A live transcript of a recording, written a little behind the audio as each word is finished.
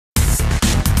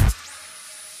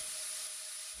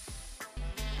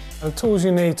The tools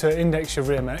you need to index your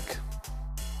rear mech: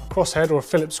 a crosshead or a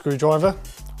Phillips screwdriver,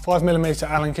 5mm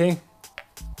Allen key,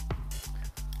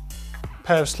 a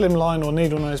pair of slimline or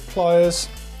needle nose pliers,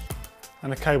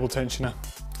 and a cable tensioner.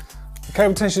 The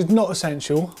cable tensioner is not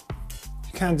essential.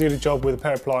 You can do the job with a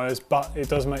pair of pliers, but it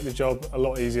does make the job a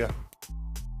lot easier.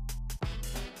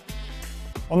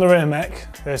 On the rear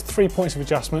mech, there's 3 points of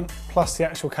adjustment, plus the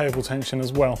actual cable tension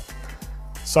as well.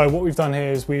 So what we've done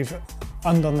here is we've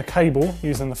undone the cable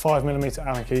using the 5mm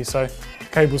Allen key, so the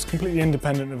cable is completely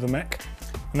independent of the mech,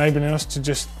 enabling us to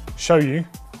just show you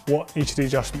what each of the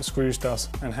adjustment screws does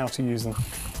and how to use them.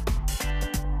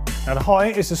 Now the high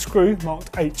is a screw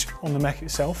marked H on the mech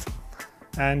itself,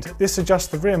 and this adjusts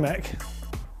the rear mech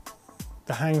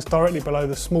that hangs directly below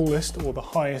the smallest or the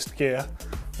highest gear.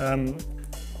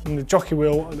 And the jockey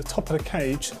wheel at the top of the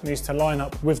cage needs to line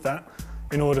up with that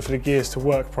in order for the gears to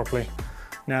work properly.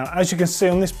 Now, as you can see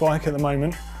on this bike at the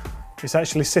moment, it's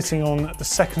actually sitting on the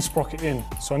second sprocket in.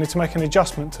 So I need to make an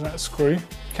adjustment to that screw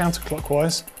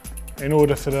counterclockwise in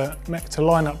order for the mech to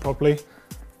line up properly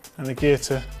and the gear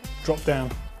to drop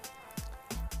down.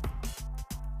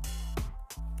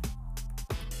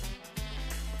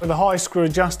 With the high screw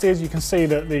adjusted, you can see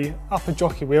that the upper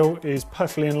jockey wheel is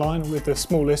perfectly in line with the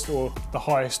smallest or the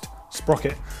highest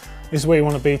sprocket. This is where you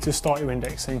want to be to start your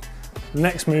indexing. The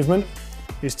next movement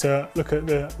is to look at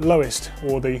the lowest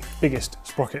or the biggest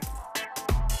sprocket.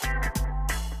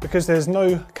 Because there's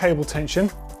no cable tension,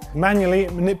 manually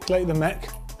manipulate the mech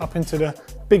up into the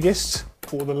biggest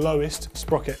or the lowest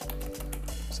sprocket.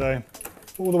 So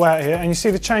all the way out here, and you see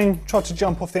the chain try to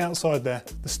jump off the outside there.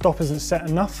 The stop isn't set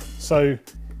enough, so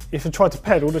if you tried to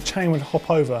pedal, the chain would hop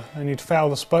over and you'd foul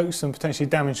the spokes and potentially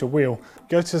damage your wheel.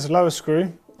 Go to this lower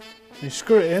screw, you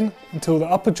screw it in until the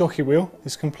upper jockey wheel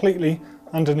is completely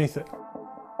underneath it.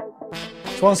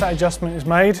 So once that adjustment is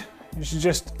made, you should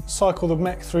just cycle the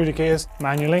mech through the gears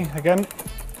manually again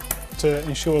to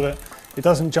ensure that it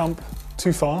doesn't jump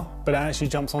too far, but it actually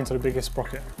jumps onto the biggest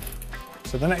sprocket.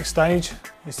 So the next stage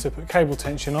is to put cable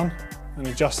tension on and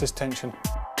adjust this tension.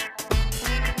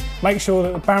 Make sure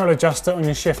that the barrel adjuster on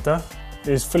your shifter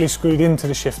is fully screwed into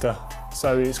the shifter,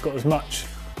 so it's got as much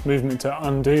movement to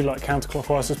undo, like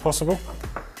counterclockwise, as possible.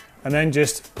 And then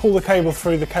just pull the cable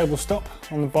through the cable stop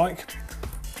on the bike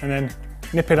and then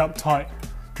nip it up tight.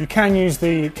 You can use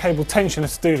the cable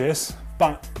tensioner to do this,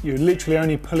 but you're literally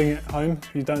only pulling it home.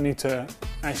 You don't need to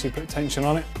actually put tension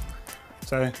on it.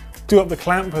 So do up the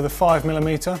clamp with a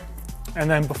 5mm, and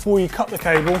then before you cut the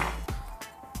cable,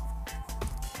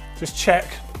 just check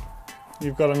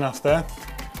you've got enough there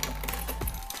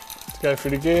to go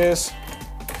through the gears.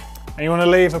 And you want to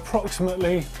leave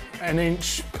approximately an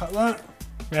inch, cut that.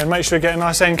 And make sure you get a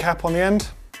nice end cap on the end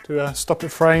to stop it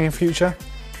fraying in future.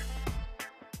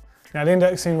 Now the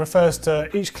indexing refers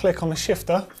to each click on the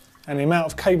shifter and the amount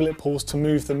of cable it pulls to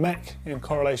move the mech in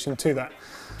correlation to that.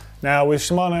 Now with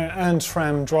Shimano and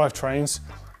SRAM drivetrains,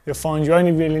 you'll find you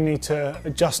only really need to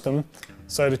adjust them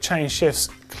so the chain shifts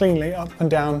cleanly up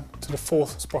and down to the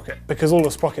fourth sprocket, because all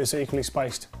the sprockets are equally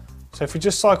spaced. So if we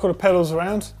just cycle the pedals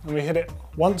around and we hit it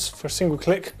once for a single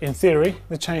click, in theory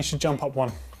the chain should jump up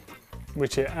one,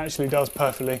 which it actually does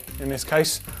perfectly in this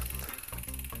case.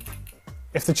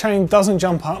 If the chain doesn't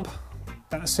jump up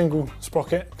that single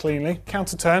sprocket cleanly,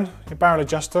 counter turn your barrel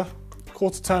adjuster,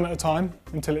 quarter turn at a time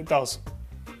until it does.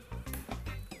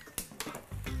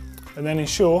 And then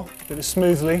ensure that it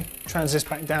smoothly transits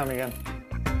back down again.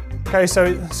 Okay, so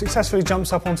it successfully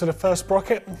jumps up onto the first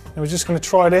sprocket, and we're just going to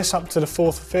try this up to the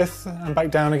fourth or fifth and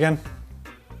back down again.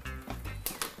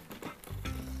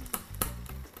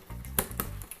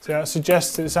 So that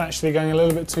suggests that it's actually going a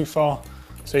little bit too far.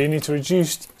 So you need to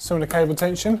reduce some of the cable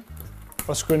tension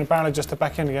by screwing the barrel adjuster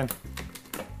back in again.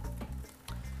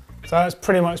 So that's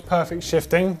pretty much perfect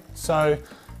shifting. So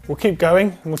we'll keep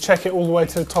going and we'll check it all the way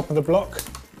to the top of the block.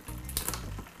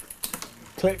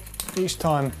 Click each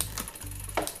time.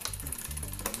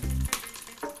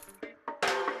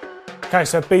 Okay,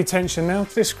 so B tension now.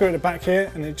 This screw at the back here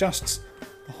and it adjusts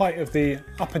the height of the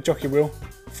upper jockey wheel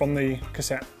from the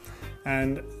cassette.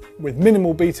 And with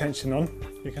minimal B tension on,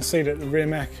 you can see that the rear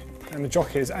mech and the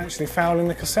jockey is actually fouling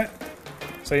the cassette.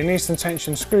 So you need some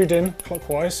tension screwed in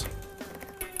clockwise.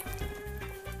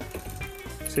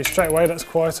 See straight away that's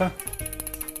quieter.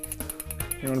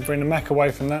 You want to bring the mech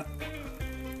away from that.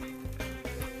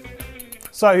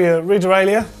 So your rear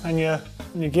derailleur and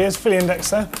your gears fully indexed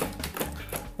there,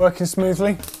 working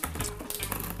smoothly.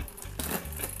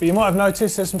 But you might have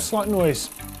noticed there's some slight noise.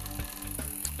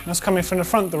 That's coming from the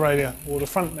front derailleur or the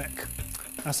front neck.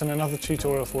 That's in another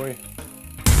tutorial for you.